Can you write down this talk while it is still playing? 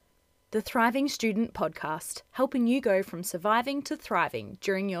the Thriving Student Podcast, helping you go from surviving to thriving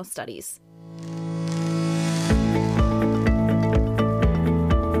during your studies.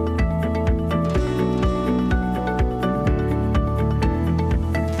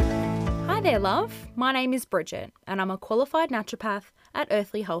 Hi there, love. My name is Bridget, and I'm a qualified naturopath at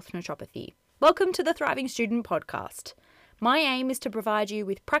Earthly Health Naturopathy. Welcome to the Thriving Student Podcast. My aim is to provide you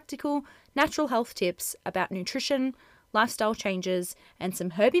with practical, natural health tips about nutrition, lifestyle changes, and some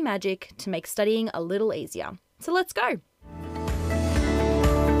herby magic to make studying a little easier. So let's go.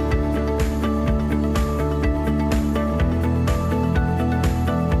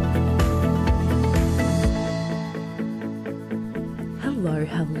 Hello,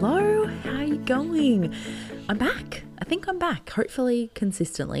 how are you going? I'm back. I think I'm back, hopefully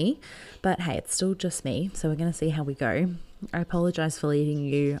consistently, but hey, it's still just me, so we're going to see how we go. I apologise for leaving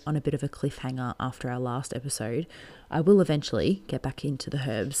you on a bit of a cliffhanger after our last episode. I will eventually get back into the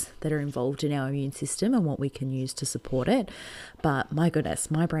herbs that are involved in our immune system and what we can use to support it, but my goodness,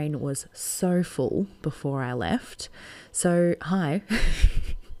 my brain was so full before I left. So, hi.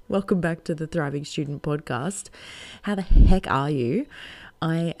 Welcome back to the Thriving Student Podcast. How the heck are you?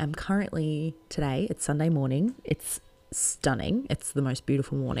 I am currently, today, it's Sunday morning. It's stunning. It's the most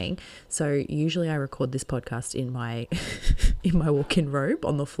beautiful morning. So usually I record this podcast in my in my walk-in robe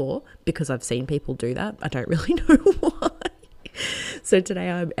on the floor because I've seen people do that. I don't really know why. So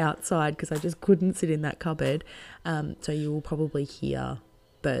today I'm outside because I just couldn't sit in that cupboard. So you will probably hear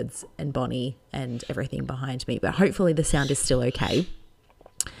birds and Bonnie and everything behind me, but hopefully the sound is still okay.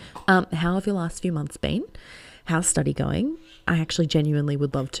 How have your last few months been? How's study going? I actually genuinely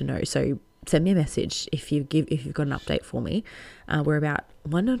would love to know. So send me a message if you've got an update for me. We're about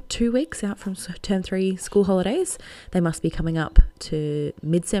 1 or 2 weeks out from term 3 school holidays. They must be coming up to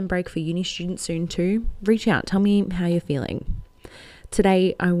mid-sem break for uni students soon too. Reach out. Tell me how you're feeling.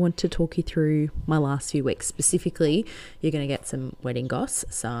 Today, I want to talk you through my last few weeks. Specifically, you're going to get some wedding goss,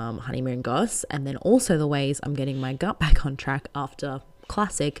 some honeymoon goss, and then also the ways I'm getting my gut back on track after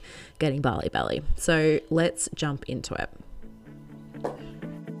classic getting Bali belly. So let's jump into it.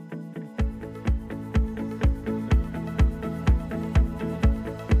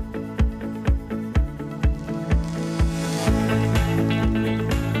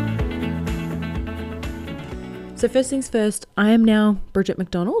 So first things first, I am now Bridget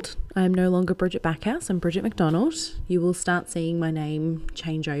McDonald. I am no longer Bridget Backhouse. I'm Bridget McDonald. You will start seeing my name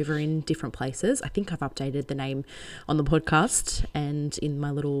change over in different places. I think I've updated the name on the podcast and in my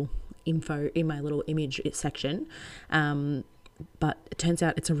little info, in my little image section. But it turns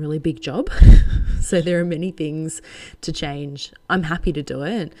out it's a really big job. So there are many things to change. I'm happy to do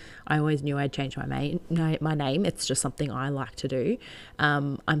it. I always knew I'd change my name. It's just something I like to do.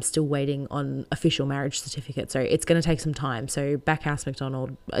 I'm still waiting on official marriage certificate. So it's going to take some time. So Backhouse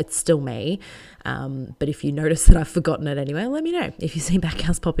McDonald, it's still me. But if you notice that I've forgotten it anyway, let me know. If you see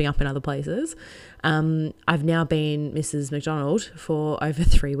Backhouse popping up in other places. I've now been Mrs. McDonald for over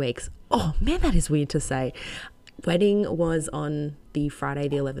 3 weeks. Oh man, that is weird to say. Wedding was on the Friday,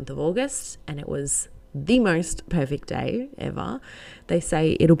 the 11th of August, and it was the most perfect day ever. They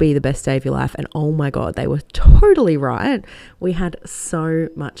say it'll be the best day of your life, and oh my God, they were totally right. We had so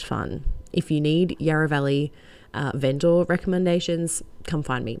much fun. If you need Yarra Valley vendor recommendations, come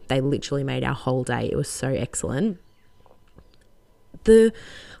find me. They literally made our whole day. It was so excellent. The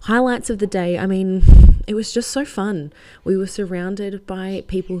highlights of the day, I mean, it was just so fun. We were surrounded by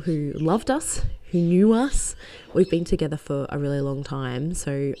people who loved us, who knew us. We've been together for a really long time,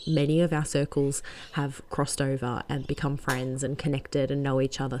 so many of our circles have crossed over and become friends and connected and know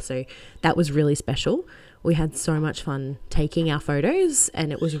each other, so that was really special. We had so much fun taking our photos,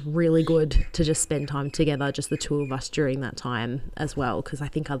 and it was really good to just spend time together, just the two of us during that time as well, because I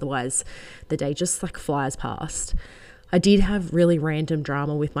think otherwise the day just like flies past. I did have really random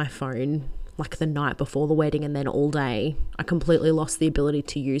drama with my phone like the night before the wedding, and then all day I completely lost the ability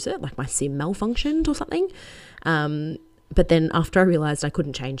to use it, like my SIM malfunctioned or something. But then after I realized I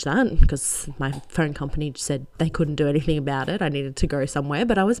couldn't change that because my phone company said they couldn't do anything about it, I needed to go somewhere,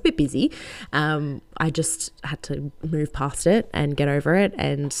 but I was a bit busy. I just had to move past it and get over it,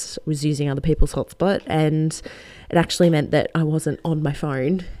 and was using other people's hotspot, and it actually meant that I wasn't on my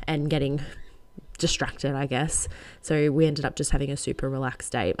phone and getting distracted, I guess. So we ended up just having a super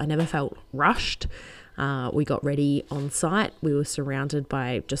relaxed day. I never felt rushed. We got ready on site. We were surrounded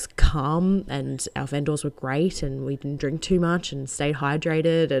by just calm, and our vendors were great, and we didn't drink too much and stayed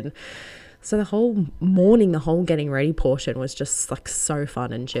hydrated. And so the whole morning, the whole getting ready portion was just like so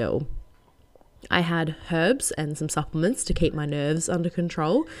fun and chill. I had herbs and some supplements to keep my nerves under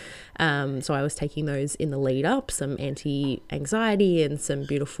control. So I was taking those in the lead up, some anti-anxiety and some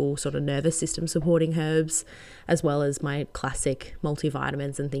beautiful sort of nervous system supporting herbs, as well as my classic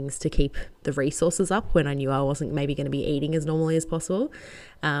multivitamins and things to keep the resources up when I knew I wasn't maybe going to be eating as normally as possible.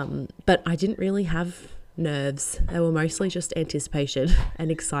 But I didn't really have nerves. They were mostly just anticipation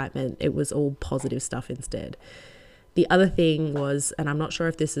and excitement. It was all positive stuff instead. The other thing was, and I'm not sure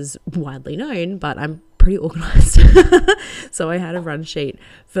if this is widely known, but I'm pretty organised. So I had a run sheet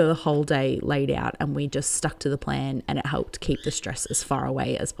for the whole day laid out, and we just stuck to the plan, and it helped keep the stress as far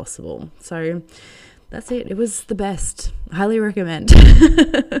away as possible. So that's it. It was the best. Highly recommend.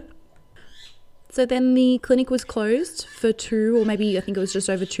 So then the clinic was closed for 2, or maybe I think it was just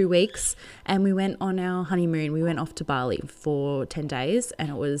over 2 weeks, and we went on our honeymoon. We went off to Bali for 10 days, and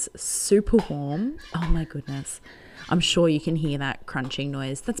it was super warm. Oh my goodness. I'm sure you can hear that crunching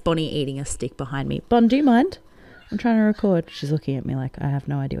noise. That's Bonnie eating a stick behind me. Bon, do you mind? I'm trying to record. She's looking at me like I have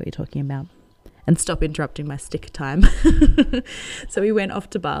no idea what you're talking about. And stop interrupting my stick time. So we went off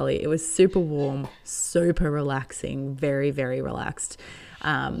to Bali. It was super warm, super relaxing, very, very relaxed.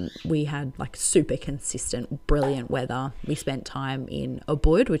 We had like super consistent, brilliant weather. We spent time in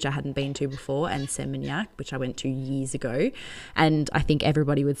Ubud, which I hadn't been to before, and Seminyak, which I went to years ago. And I think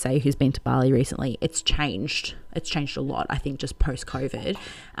everybody would say who's been to Bali recently, it's changed. It's changed a lot, I think, just post-COVID,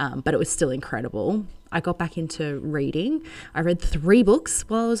 but it was still incredible. I got back into reading. I read 3 books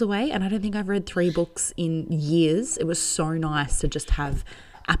while I was away, and I don't think I've read 3 books in years. It was so nice to just have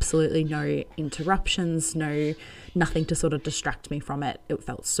absolutely no interruptions, nothing to sort of distract me from it. It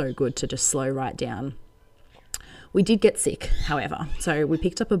felt so good to just slow right down. We did get sick, however. So we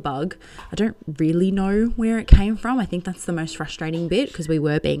picked up a bug. I don't really know where it came from. I think that's the most frustrating bit because we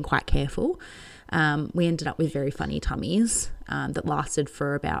were being quite careful. We ended up with very funny tummies that lasted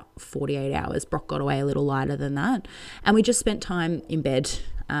for about 48 hours. Brock got away a little lighter than that. And we just spent time in bed.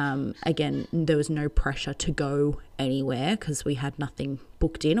 Again, there was no pressure to go anywhere because we had nothing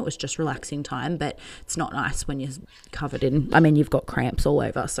booked in. It was just relaxing time, but it's not nice when you're covered in, you've got cramps all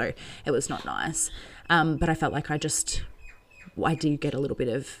over, so it was not nice. But I felt like I do get a little bit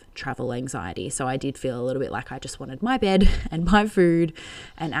of travel anxiety, so I did feel a little bit like I just wanted my bed and my food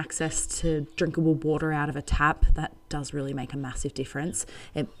and access to drinkable water out of a tap. That does really make a massive difference.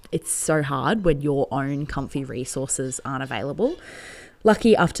 It's so hard when your own comfy resources aren't available.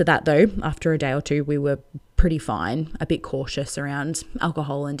 Lucky after that though, after a day or 2, we were pretty fine, a bit cautious around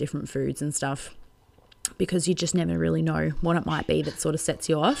alcohol and different foods and stuff because you just never really know what it might be that sort of sets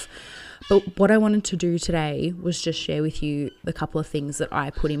you off. But what I wanted to do today was just share with you the couple of things that I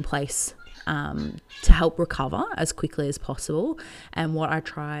put in place to help recover as quickly as possible, and what I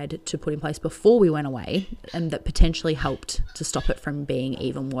tried to put in place before we went away and that potentially helped to stop it from being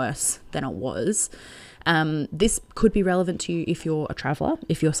even worse than it was. This could be relevant to you if you're a traveller,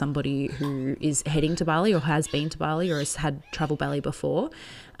 if you're somebody who is heading to Bali or has been to Bali or has had travel Bali before.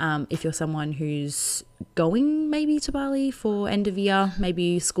 If you're someone who's going maybe to Bali for end of year,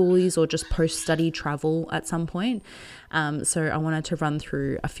 maybe schoolies or just post-study travel at some point. So I wanted to run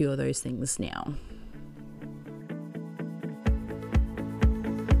through a few of those things now.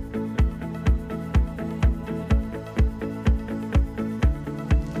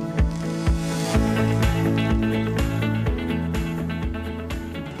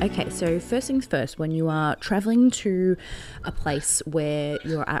 Okay, so first things first, when you are traveling to a place where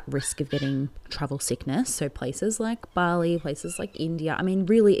you're at risk of getting travel sickness, so places like Bali, places like India,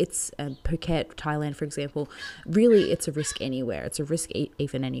 really it's Phuket, Thailand, for example, really it's a risk anywhere. It's a risk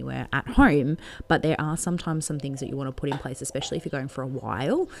even anywhere at home, but there are sometimes some things that you want to put in place, especially if you're going for a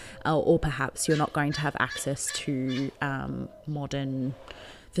while, or perhaps you're not going to have access to modern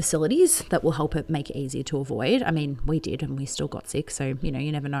facilities that will help it make it easier to avoid. We did, and we still got sick, so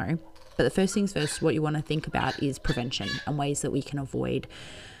you never know. But the first things first, what you want to think about is prevention and ways that we can avoid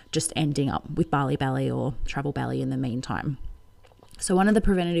just ending up with Bali belly or travel belly in the meantime. So one of the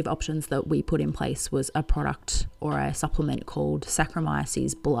preventative options that we put in place was a product or a supplement called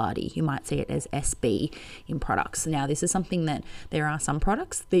Saccharomyces boulardii. You might see it as SB in products. Now, this is something that there are some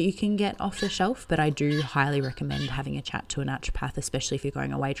products that you can get off the shelf, but I do highly recommend having a chat to a naturopath, especially if you're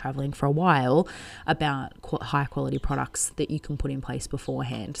going away traveling for a while, about high quality products that you can put in place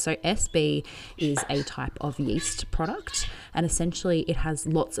beforehand. So SB is a type of yeast product, and essentially it has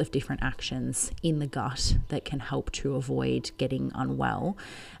lots of different actions in the gut that can help to avoid getting unwell.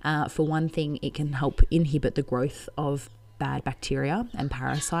 For one thing, it can help inhibit the growth of bad bacteria and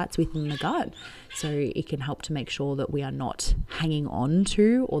parasites within the gut. So it can help to make sure that we are not hanging on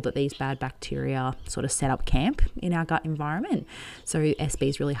to, or that these bad bacteria sort of set up camp in our gut environment. So SB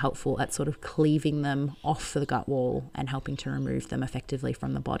is really helpful at sort of cleaving them off the gut wall and helping to remove them effectively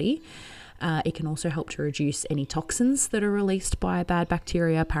from the body. It can also help to reduce any toxins that are released by bad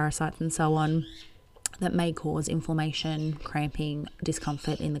bacteria, parasites and so on, that may cause inflammation, cramping,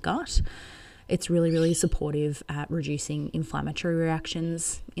 discomfort in the gut. It's really, really supportive at reducing inflammatory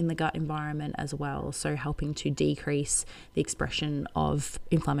reactions in the gut environment as well. So helping to decrease the expression of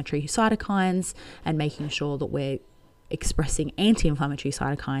inflammatory cytokines and making sure that we're expressing anti-inflammatory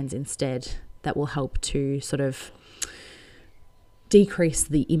cytokines instead, that will help to sort of decrease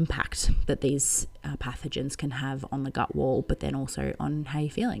the impact that these pathogens can have on the gut wall, but then also on how you're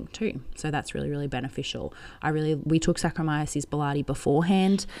feeling too. So that's really, really beneficial. We took Saccharomyces boulardii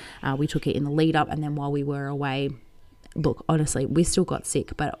beforehand. We took it in the lead up, and then while we were away, look, honestly, we still got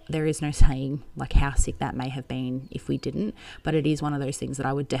sick, but there is no saying like how sick that may have been if we didn't. But it is one of those things that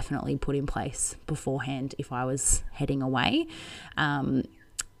I would definitely put in place beforehand if I was heading away.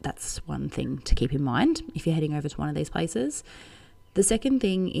 That's one thing to keep in mind if you're heading over to one of these places. The second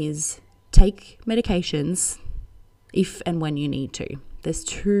thing is take medications if and when you need to. There's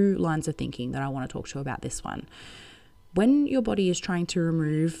two lines of thinking that I want to talk to you about this one. When your body is trying to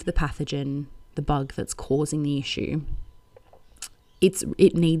remove the pathogen, the bug that's causing the issue,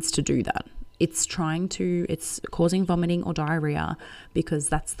 it needs to do that. It's causing vomiting or diarrhea because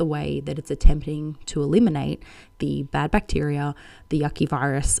that's the way that it's attempting to eliminate the bad bacteria, the yucky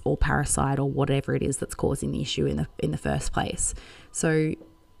virus or parasite or whatever it is that's causing the issue in the first place. So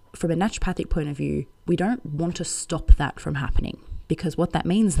from a naturopathic point of view, we don't want to stop that from happening, because what that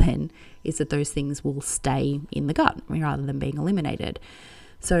means then is that those things will stay in the gut rather than being eliminated.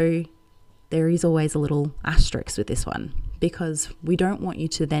 So there is always a little asterisk with this one, because we don't want you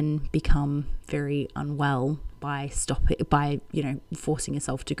to then become very unwell by forcing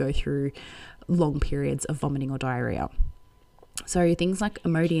yourself to go through long periods of vomiting or diarrhea. So things like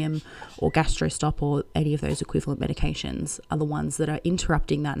Imodium or GastroStop or any of those equivalent medications are the ones that are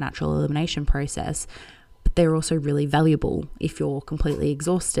interrupting that natural elimination process, but they're also really valuable if you're completely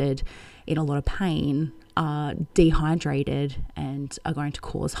exhausted, in a lot of pain, are dehydrated and are going to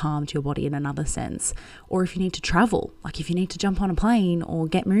cause harm to your body in another sense. Or if you need to travel, like if you need to jump on a plane or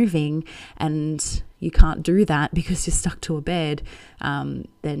get moving and you can't do that because you're stuck to a bed,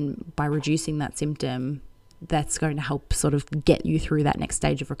 then by reducing that symptom, that's going to help sort of get you through that next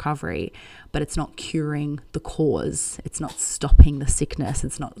stage of recovery. But it's not curing the cause. It's not stopping the sickness.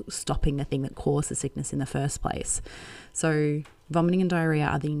 It's not stopping the thing that caused the sickness in the first place. So vomiting and diarrhea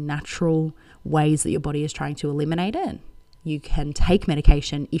are the natural ways that your body is trying to eliminate it. You can take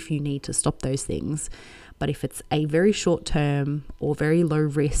medication if you need to stop those things. But if it's a very short term or very low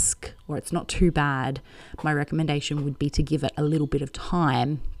risk, or it's not too bad, my recommendation would be to give it a little bit of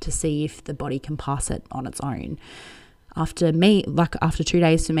time to see if the body can pass it on its own. After 2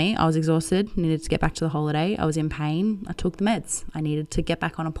 days for me, I was exhausted, needed to get back to the holiday. I was in pain. I took the meds. I needed to get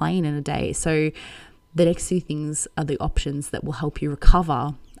back on a plane in a day. So the next few things are the options that will help you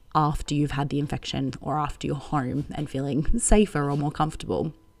recover after you've had the infection or after you're home and feeling safer or more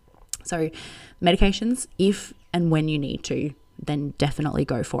comfortable. So medications, if and when you need to, then definitely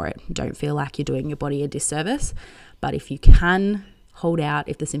go for it. Don't feel like you're doing your body a disservice. But if you can hold out,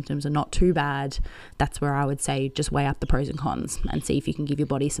 if the symptoms are not too bad, that's where I would say just weigh up the pros and cons and see if you can give your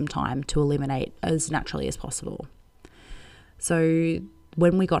body some time to eliminate as naturally as possible. So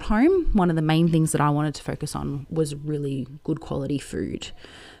when we got home, one of the main things that I wanted to focus on was really good quality food.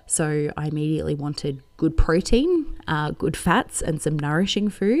 So I immediately wanted good protein, good fats, and some nourishing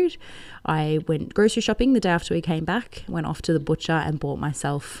food. I went grocery shopping the day after we came back, went off to the butcher and bought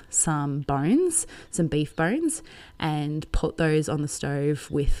myself some bones, some beef bones, and put those on the stove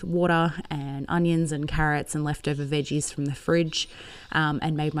with water and onions and carrots and leftover veggies from the fridge,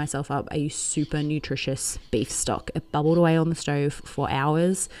 and made myself up a super nutritious beef stock. It bubbled away on the stove for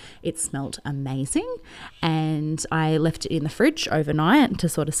hours. It smelt amazing, and I left it in the fridge overnight to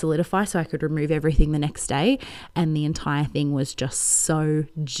sort of solidify so I could remove everything the next day, and the entire thing was just so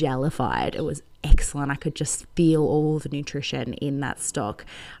jellified. It was excellent. I could just feel all the nutrition in that stock.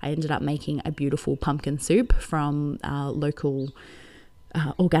 I ended up making a beautiful pumpkin soup from local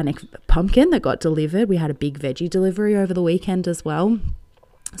organic pumpkin that got delivered. We had a big veggie delivery over the weekend as well.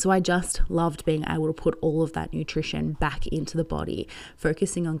 So I just loved being able to put all of that nutrition back into the body.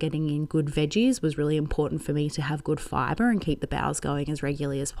 Focusing on getting in good veggies was really important for me to have good fiber and keep the bowels going as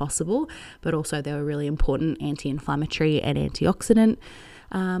regularly as possible. But also they were really important anti-inflammatory and antioxidant.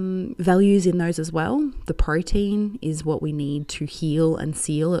 values in those as well. The protein is what we need to heal and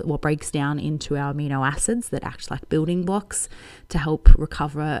seal it, what breaks down into our amino acids that act like building blocks to help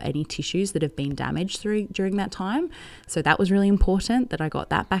recover any tissues that have been damaged during that time. So that was really important that I got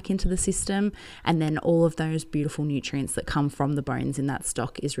that back into the system. And then all of those beautiful nutrients that come from the bones in that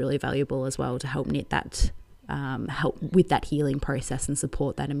stock is really valuable as well to help knit that, help with that healing process and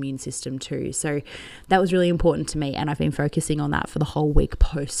support that immune system too. So that was really important to me, and I've been focusing on that for the whole week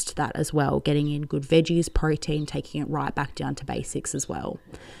post that as well, getting in good veggies, protein, taking it right back down to basics as well.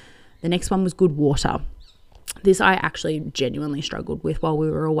 The next one was good water. This I actually genuinely struggled with while we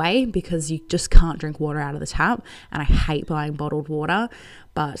were away because you just can't drink water out of the tap, and I hate buying bottled water,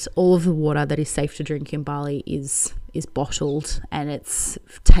 but all of the water that is safe to drink in Bali is bottled, and it's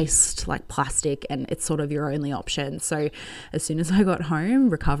tastes like plastic, and it's sort of your only option. So as soon as I got home,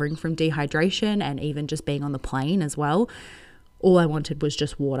 recovering from dehydration and even just being on the plane as well, all I wanted was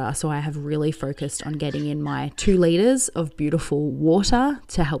just water. So I have really focused on getting in my 2 liters of beautiful water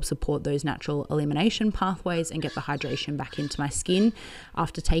to help support those natural elimination pathways and get the hydration back into my skin.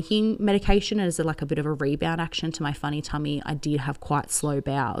 After taking medication as like a bit of a rebound action to my funny tummy, I did have quite slow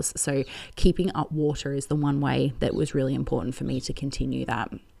bowels. So keeping up water is the one way that was really important for me to continue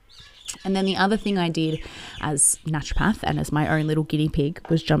that. And then the other thing I did as naturopath and as my own little guinea pig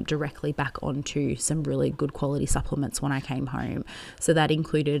was jump directly back onto some really good quality supplements when I came home. So that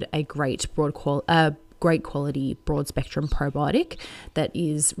included a great quality broad spectrum probiotic that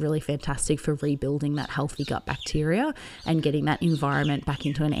is really fantastic for rebuilding that healthy gut bacteria and getting that environment back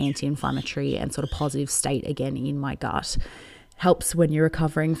into an anti-inflammatory and sort of positive state again in my gut. Helps when you're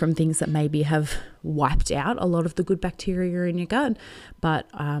recovering from things that maybe have wiped out a lot of the good bacteria in your gut. But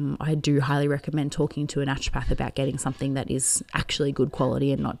I do highly recommend talking to a naturopath about getting something that is actually good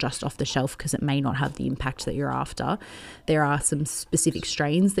quality and not just off the shelf, because it may not have the impact that you're after. There are some specific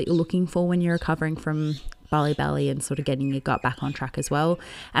strains that you're looking for when you're recovering from Bali and sort of getting your gut back on track as well.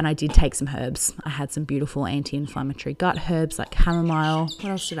 And I did take some herbs. I had some beautiful anti-inflammatory gut herbs like chamomile. What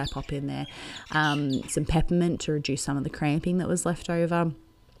else did I pop in there? Some peppermint to reduce some of the cramping that was left over.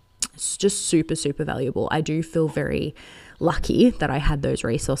 It's just super, super valuable. I do feel very lucky that I had those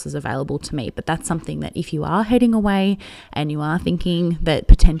resources available to me, but that's something that if you are heading away and you are thinking that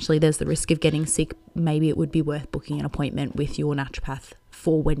potentially there's the risk of getting sick, maybe it would be worth booking an appointment with your naturopath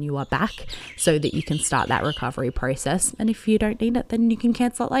for when you are back so that you can start that recovery process. And if you don't need it, then you can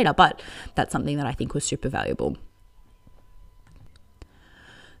cancel it later. But that's something that I think was super valuable.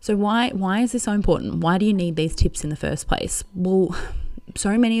 So why is this so important? Why do you need these tips in the first place? Well,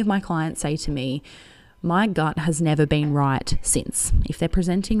 so many of my clients say to me, my gut has never been right since. If they're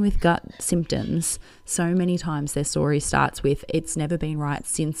presenting with gut symptoms, so many times their story starts with, it's never been right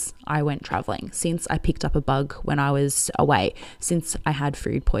since I went traveling, since I picked up a bug when I was away, since I had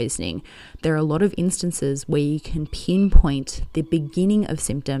food poisoning. There are a lot of instances where you can pinpoint the beginning of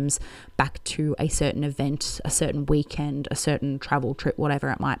symptoms back to a certain event, a certain weekend, a certain travel trip, whatever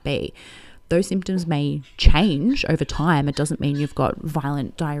it might be. Those symptoms may change over time. It doesn't mean you've got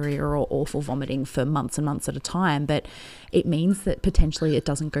violent diarrhea or awful vomiting for months and months at a time, but it means that potentially it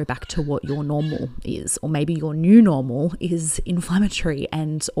doesn't go back to what your normal is, or maybe your new normal is inflammatory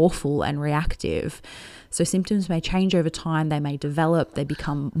and awful and reactive. So symptoms may change over time, they may develop, they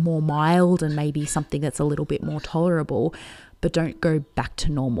become more mild and maybe something that's a little bit more tolerable, but don't go back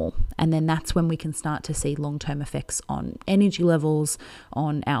to normal. And then that's when we can start to see long-term effects on energy levels,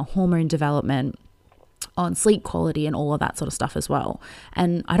 on our hormone development, on sleep quality and all of that sort of stuff as well.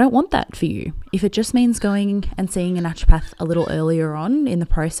 And I don't want that for you. If it just means going and seeing a naturopath a little earlier on in the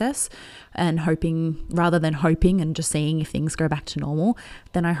process and hoping, rather than hoping and just seeing if things go back to normal,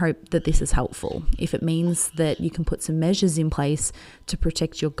 then I hope that this is helpful. If it means that you can put some measures in place to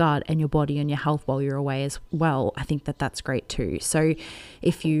protect your gut and your body and your health while you're away as well, I think that that's great too. So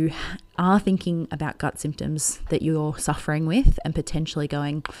if you are thinking about gut symptoms that you're suffering with and potentially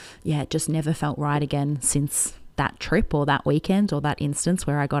going, yeah, it just never felt right again since that trip or that weekend or that instance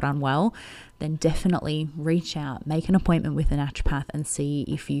where I got unwell, then definitely reach out, make an appointment with a naturopath and see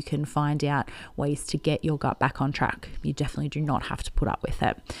if you can find out ways to get your gut back on track. You definitely do not have to put up with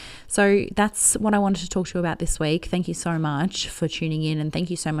it. So that's what I wanted to talk to you about this week. Thank you so much for tuning in, and thank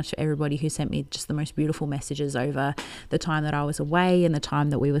you so much for everybody who sent me just the most beautiful messages over the time that I was away and the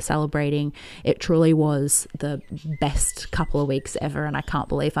time that we were celebrating. It truly was the best couple of weeks ever, and I can't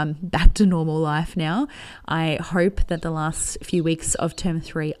believe I'm back to normal life now. I hope that the last few weeks of term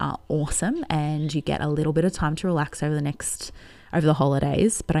 3 are awesome and you get a little bit of time to relax over the next over the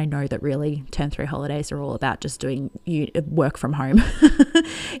holidays, but I know that really term 3 holidays are all about just doing work from home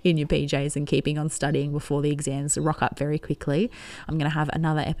in your PJs and keeping on studying before the exams rock up very quickly. I'm going to have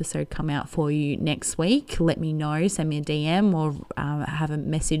another episode come out for you next week. Let me know, send me a DM or have a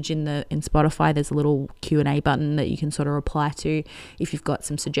message in Spotify. There's a little Q&A button that you can sort of reply to if you've got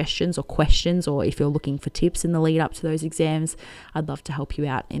some suggestions or questions, or if you're looking for tips in the lead up to those exams. I'd love to help you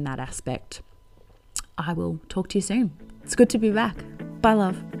out in that aspect. I will talk to you soon. It's good to be back. Bye,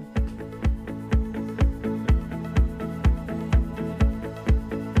 love.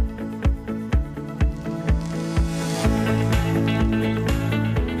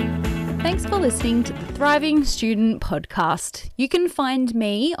 Thanks for listening to the Thriving Student Podcast. You can find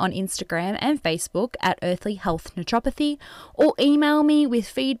me on Instagram and Facebook at Earthly Health Naturopathy, or email me with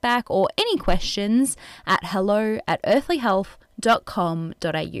feedback or any questions at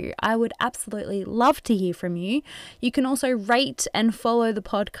hello@earthlyhealth.com.au. I would absolutely love to hear from you. You can also rate and follow the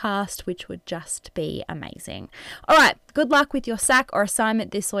podcast, which would just be amazing. All right, good luck with your SAC or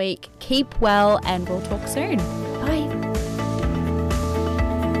assignment this week. Keep well, and we'll talk soon. Bye.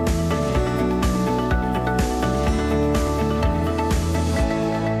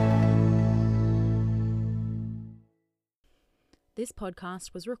 This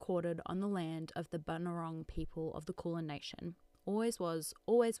podcast was recorded on the land of the Bunurong people of the Kulin Nation. Always was,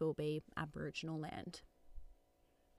 always will be Aboriginal land.